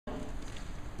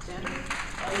standard?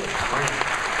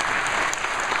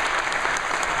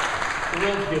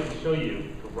 Thrilled to be able to show you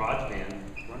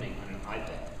GarageBand running on an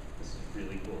iPad. This is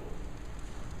really cool.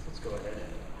 So let's go ahead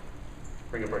and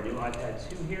bring up our new iPad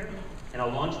 2 here, and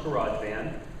I'll launch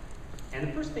GarageBand. And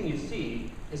the first thing you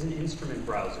see is an instrument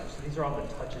browser. So these are all the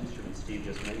touch instruments Steve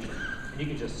just mentioned. And you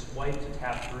can just swipe to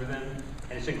tap through them,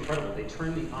 and it's incredible. They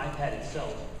turn the iPad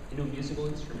itself into a musical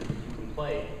instrument that you can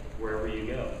play wherever you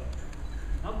go.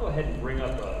 I'll go ahead and bring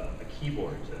up a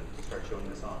keyboard to start showing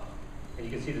this off. And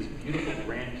you can see this beautiful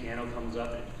grand piano comes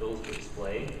up and it fills the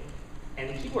display. And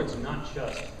the keyboard's not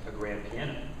just a grand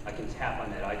piano. I can tap on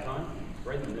that icon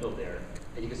right in the middle there,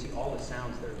 and you can see all the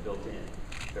sounds that are built in.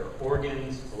 There are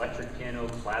organs, electric piano,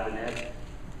 clavinet.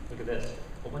 Look at this,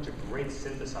 a whole bunch of great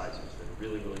synthesizers that are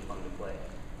really, really fun to play.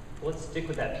 Well, let's stick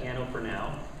with that piano for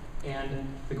now. And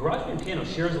the GarageBand piano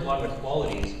shares a lot of the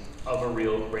qualities of a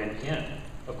real grand piano.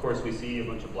 Of course, we see a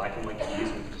bunch of black and white keys,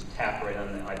 and we can just tap right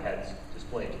on the iPad's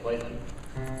display to play them.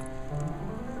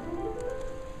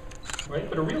 Right?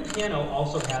 But a real piano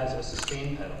also has a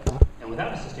sustain pedal. And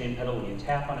without a sustain pedal, when you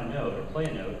tap on a note or play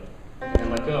a note and then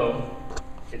let go,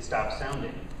 it stops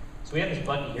sounding. So we have this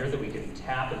button here that we can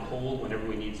tap and hold whenever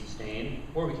we need sustain,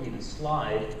 or we can even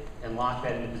slide and lock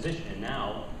that into position. And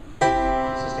now,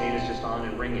 sustain is just on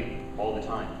and ringing all the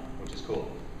time, which is cool.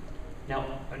 Now,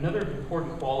 another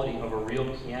important quality of a real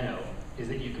piano is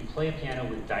that you can play a piano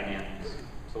with dynamics.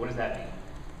 So what does that mean?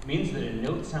 It means that a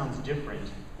note sounds different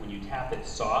when you tap it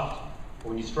soft or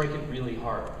when you strike it really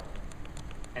hard.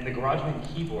 And the GarageBand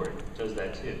keyboard does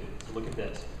that too. So look at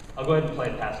this. I'll go ahead and play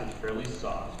a passage fairly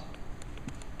soft.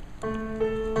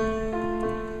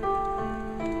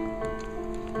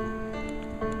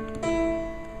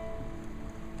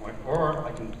 Or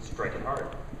I can strike it hard.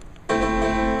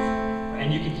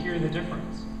 And you can hear the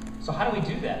difference. So how do we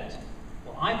do that?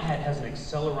 Well, iPad has an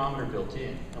accelerometer built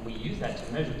in, and we use that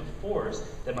to measure the force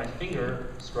that my finger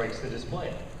strikes the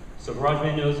display. So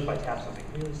GarageBand knows if I tap something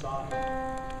really soft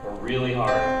or really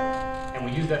hard. And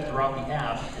we use that throughout the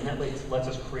app, and that lets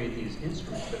us create these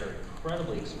instruments that are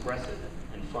incredibly expressive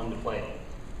and fun to play.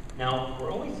 Now,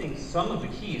 we're only seeing some of the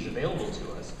keys available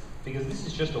to us because this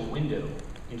is just a window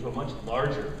into a much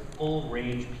larger,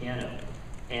 full-range piano.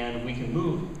 And we can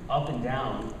move up and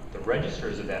down the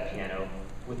registers of that piano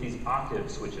with these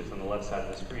octave switches on the left side of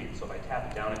the screen. So if I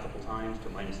tap it down a couple times to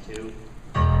 -2,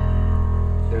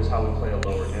 there's how we play a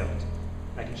lower note.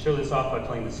 I can show this off by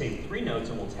playing the same 3 notes,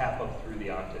 and we'll tap up through the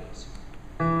octaves.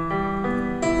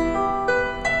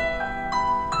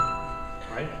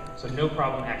 Right? So no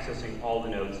problem accessing all the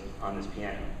notes on this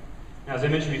piano. Now, as I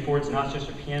mentioned before, it's not just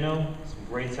a piano. Some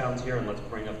great sounds here, and let's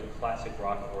bring up the classic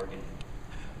rock organ.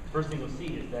 First thing you'll see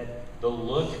is that the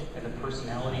look and the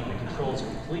personality and the controls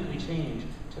completely change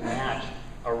to match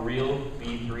a real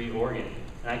B3 organ.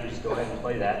 And I can just go ahead and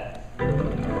play that.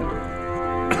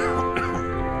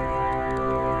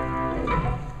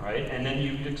 Right? And then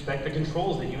you'd expect the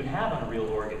controls that you would have on a real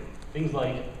organ. Things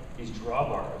like these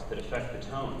drawbars that affect the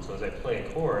tone. So as I play a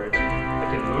chord, I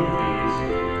can move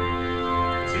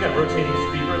these. See that rotating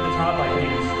speaker at the top? I can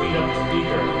even speed up the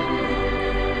speaker.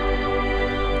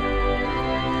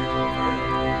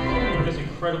 It's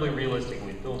incredibly realistic, and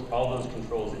we've built all those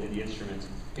controls into the instruments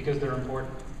because they're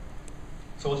important.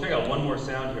 So we'll check out one more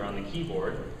sound here on the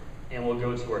keyboard, and we'll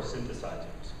go to our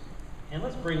synthesizers. And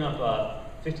let's bring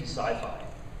up 50 Sci-Fi.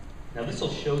 Now this will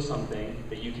show something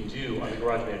that you can do on the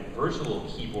GarageBand virtual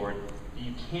keyboard that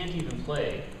you can't even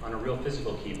play on a real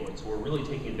physical keyboard. So we're really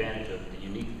taking advantage of the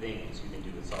unique things you can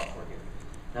do with software here.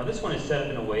 Now this one is set up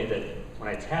in a way that when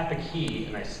I tap a key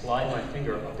and I slide my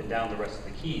finger up and down the rest of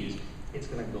the keys, it's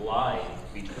going to glide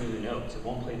between the notes. It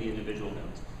won't play the individual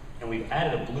notes. And we've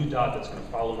added a blue dot that's going to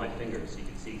follow my finger so you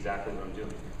can see exactly what I'm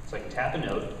doing. So I can tap a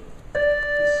note,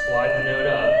 and slide the note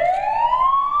up,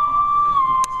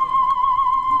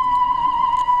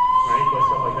 right? Play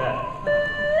stuff like that.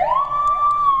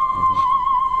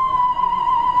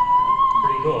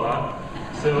 Pretty cool, huh?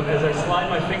 So as I slide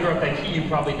my finger up that key, you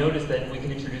probably noticed that we can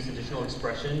introduce additional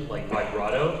expression like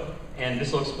vibrato, and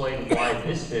this will explain why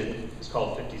this synth is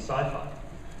called 50 Sci-Fi.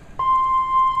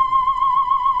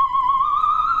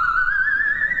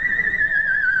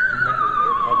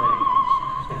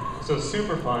 So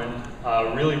super fun,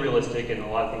 really realistic, and a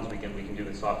lot of things we can do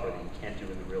with software that you can't do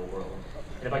in the real world.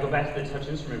 And if I go back to the touch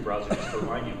instrument browser, just to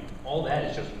remind you, all that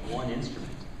is just one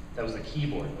instrument. That was the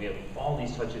keyboard. We have all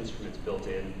these touch instruments built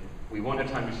in. We won't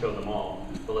have time to show them all,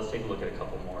 but let's take a look at a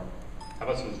couple more. How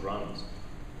about some drums?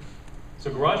 So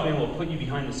GarageBand will put you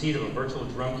behind the seat of a virtual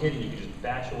drum kit, and you can just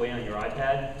bash away on your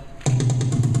iPad.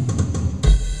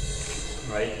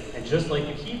 Right? And just like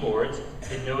the keyboards,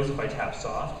 it knows if I tap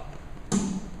soft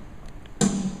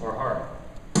or hard.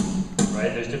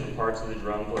 Right? There's different parts of the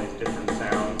drum, plays different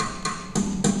sounds,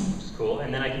 which is cool.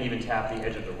 And then I can even tap the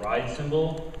edge of the ride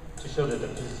cymbal to show that the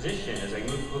position, as I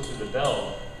move closer to the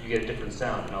bell, you get a different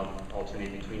sound, and I'll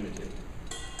alternate between the two.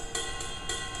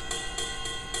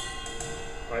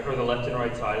 Right, or the left and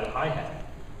right side of the hi-hat.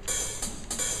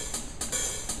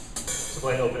 To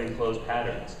play open and close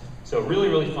patterns. So really,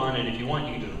 really fun, and if you want,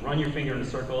 you can just run your finger in a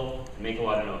circle and make a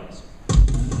lot of noise.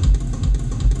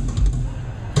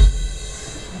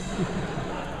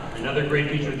 Another great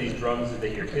feature of these drums is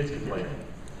that your kids can play them.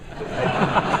 With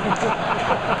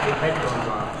headphones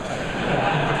on.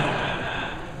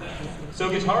 So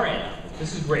guitar amp.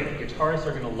 This is great. Guitarists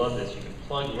are going to love this. You can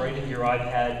plug right into your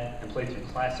iPad and play through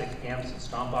classic amps and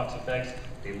stompbox effects.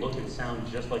 They look and sound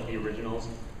just like the originals.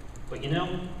 But you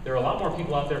know, there are a lot more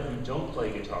people out there who don't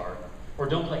play guitar or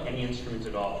don't play any instruments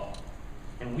at all.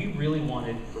 And we really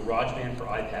wanted GarageBand for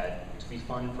iPad to be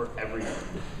fun for everyone.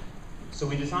 So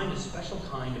we designed a special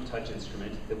kind of touch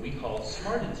instrument that we call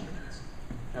smart instruments.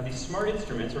 Now these smart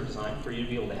instruments are designed for you to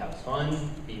be able to have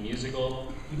fun, be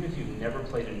musical, even if you've never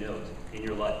played a note in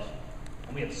your life.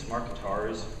 And we have smart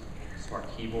guitars, smart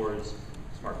keyboards,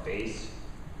 smart bass,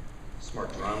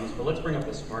 smart drums. But let's bring up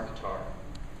the smart guitar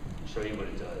and show you what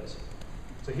it does.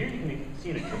 So here you can see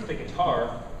an acoustic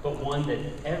guitar, but one that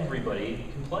everybody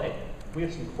can play. We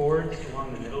have some chords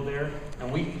along the middle there,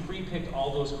 and we pre-picked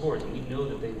all those chords, and we know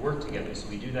that they work together, so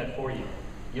we do that for you.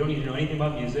 You don't need to know anything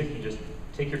about music. You just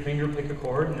take your finger, pick a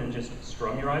chord, and then just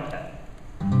strum your iPad.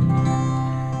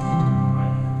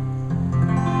 Right.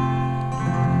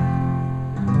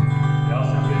 They all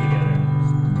sound good together.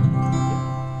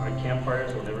 All right,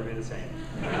 campfires will never be the same.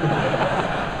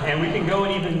 And we can go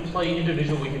and even play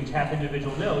individual, we can tap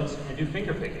individual notes and do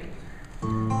finger picking.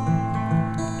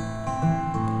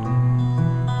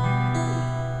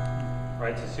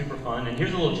 Right, so super fun. And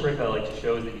here's a little trick I like to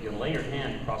show is that you can lay your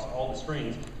hand across all the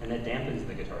strings, and that dampens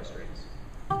the guitar strings.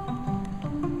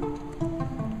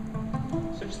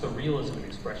 So just the realism and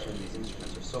expression of these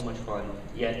instruments are so much fun,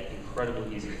 yet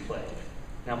incredibly easy to play.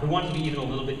 Now, if we want it to be even a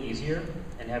little bit easier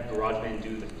and have GarageBand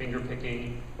do the finger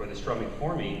picking or the strumming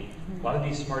for me, a lot of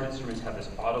these smart instruments have this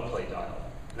Autoplay Dial.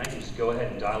 And I can just go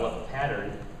ahead and dial up a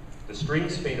pattern. The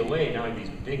strings fade away. Now I have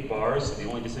these big bars, so the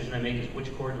only decision I make is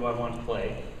which chord do I want to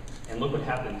play. And look what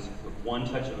happens with one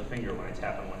touch of a finger when I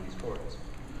tap on one of these chords.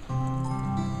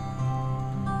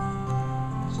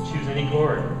 Just choose any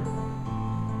chord.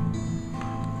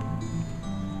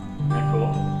 Isn't that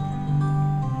cool?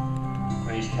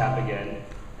 And you just tap again.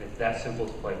 It's that simple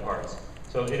to play parts.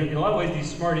 So in a lot of ways, these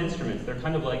smart instruments, they're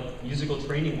kind of like musical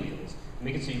training wheels. They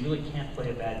make it so you really can't play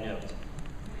a bad note.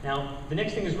 Now, the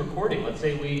next thing is recording. Let's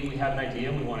say we have an idea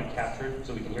and we want to capture it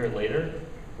so we can hear it later.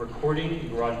 Recording in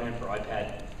GarageBand for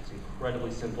iPad is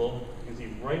incredibly simple. You can see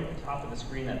right at the top of the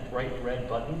screen that bright red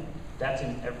button. That's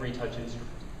in every touch instrument.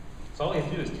 So all we have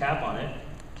to do is tap on it.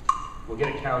 We'll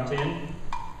get a count in.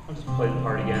 I'll just play the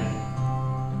part again.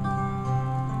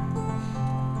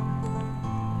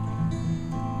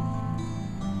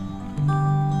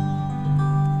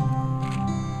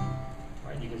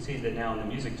 See that now in the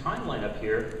music timeline up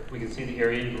here, we can see the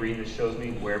area in green that shows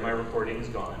me where my recording is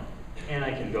gone. And I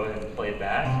can go ahead and play it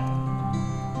back.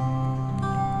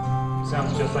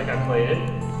 Sounds just like I played it.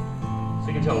 So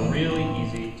you can tell, really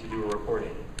easy to do a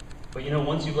recording. But you know,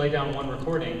 once you lay down one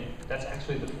recording, that's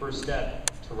actually the first step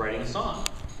to writing a song.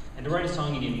 And to write a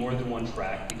song, you need more than one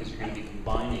track because you're going to be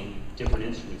combining different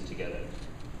instruments together.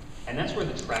 And that's where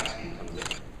the tracks view comes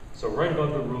in. So right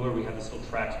above the ruler, we have this little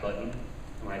tracks button.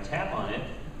 And when I tap on it,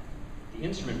 the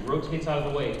instrument rotates out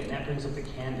of the way, and that brings up the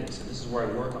canvas. And this is where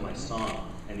I work on my song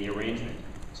and the arrangement.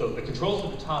 So the controls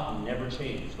at the top never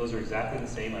change. Those are exactly the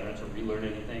same. I don't have to relearn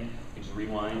anything. You just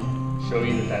rewind, show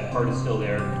you that that part is still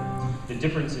there. The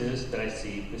difference is that I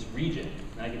see this region.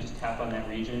 And I can just tap on that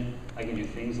region. I can do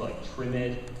things like trim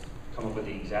it, come up with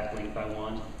the exact length I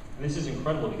want. And this is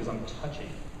incredible because I'm touching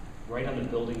right on the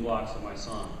building blocks of my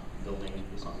song, building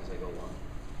the song as I go along.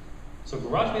 So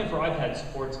GarageBand for iPad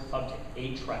supports up to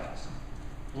 8 tracks.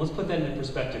 And let's put that into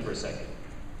perspective for a second.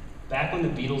 Back when the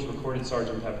Beatles recorded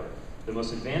Sgt. Pepper, the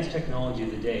most advanced technology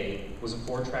of the day was a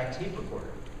 4-track tape recorder.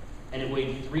 And it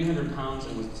weighed 300 pounds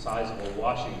and was the size of a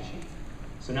washing machine.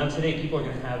 So now today, people are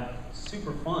going to have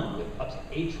super fun with up to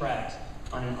 8 tracks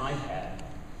on an iPad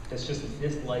that's just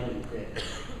this light and thick.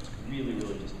 It's really,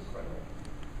 really just incredible.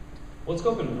 Well, let's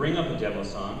go up and bring up a demo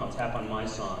song. I'll tap on My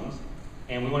Songs.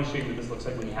 And we want to show you what this looks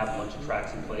like when you have a bunch of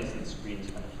tracks in place and the screen is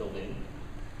kind of filled in.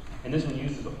 And this one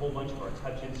uses a whole bunch of our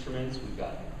touch instruments. We've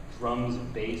got drums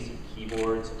and bass and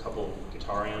keyboards, a couple of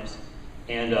guitar amps.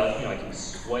 And I can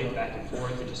swipe back and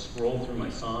forth and just scroll through my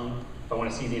song. If I want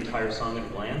to see the entire song at a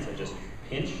glance, I just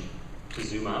pinch to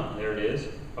zoom out, and there it is.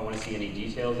 If I want to see any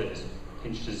details, I just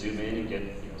pinch to zoom in and get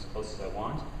as close as I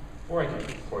want. Or I can,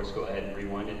 of course, go ahead and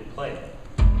rewind it and play it.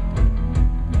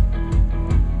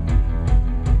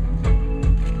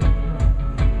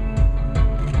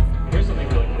 Here's something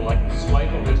really cool. I can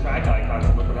swipe over the track icons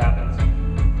and look what happens.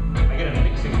 I get a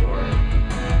mixing board.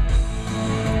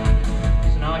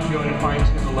 So now I can go in and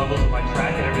fine-tune the levels of my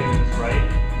track and everything is right.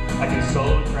 I can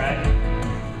solo track.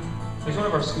 There's one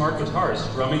of our smart guitars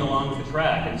strumming along with the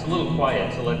track, and it's a little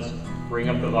quiet, so let's bring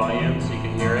up the volume so you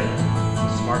can hear it.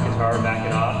 The smart guitar, back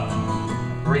it off.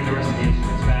 Bring the rest of the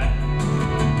instruments back.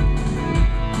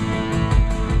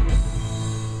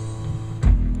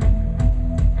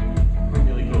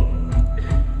 Really cool.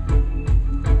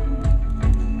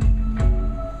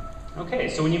 Okay,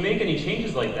 so when you make any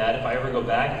changes like that, if I ever go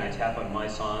back and I tap on my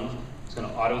song, it's going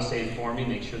to auto-save for me,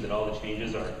 make sure that all the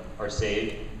changes are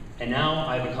saved. And now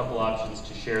I have a couple options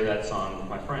to share that song with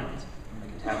my friends. I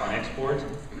can tap on export,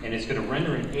 and it's going to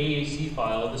render an AAC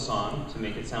file of the song to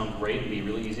make it sound great and be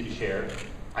really easy to share.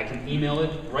 I can email it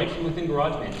right from within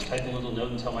GarageBand, just type a little note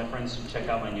and tell my friends to check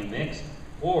out my new mix,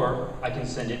 or I can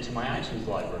send it to my iTunes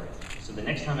library. So the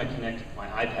next time I connect my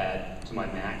iPad to my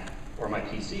Mac or my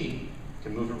PC, I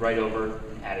can move it right over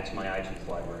and add it to my iTunes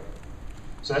library.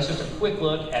 So that's just a quick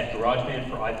look at GarageBand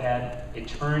for iPad. It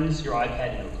turns your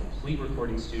iPad into a complete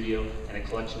recording studio and a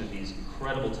collection of these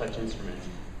incredible touch instruments.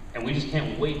 And we just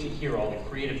can't wait to hear all the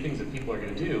creative things that people are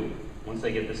going to do once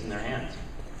they get this in their hands.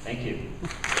 Thank you.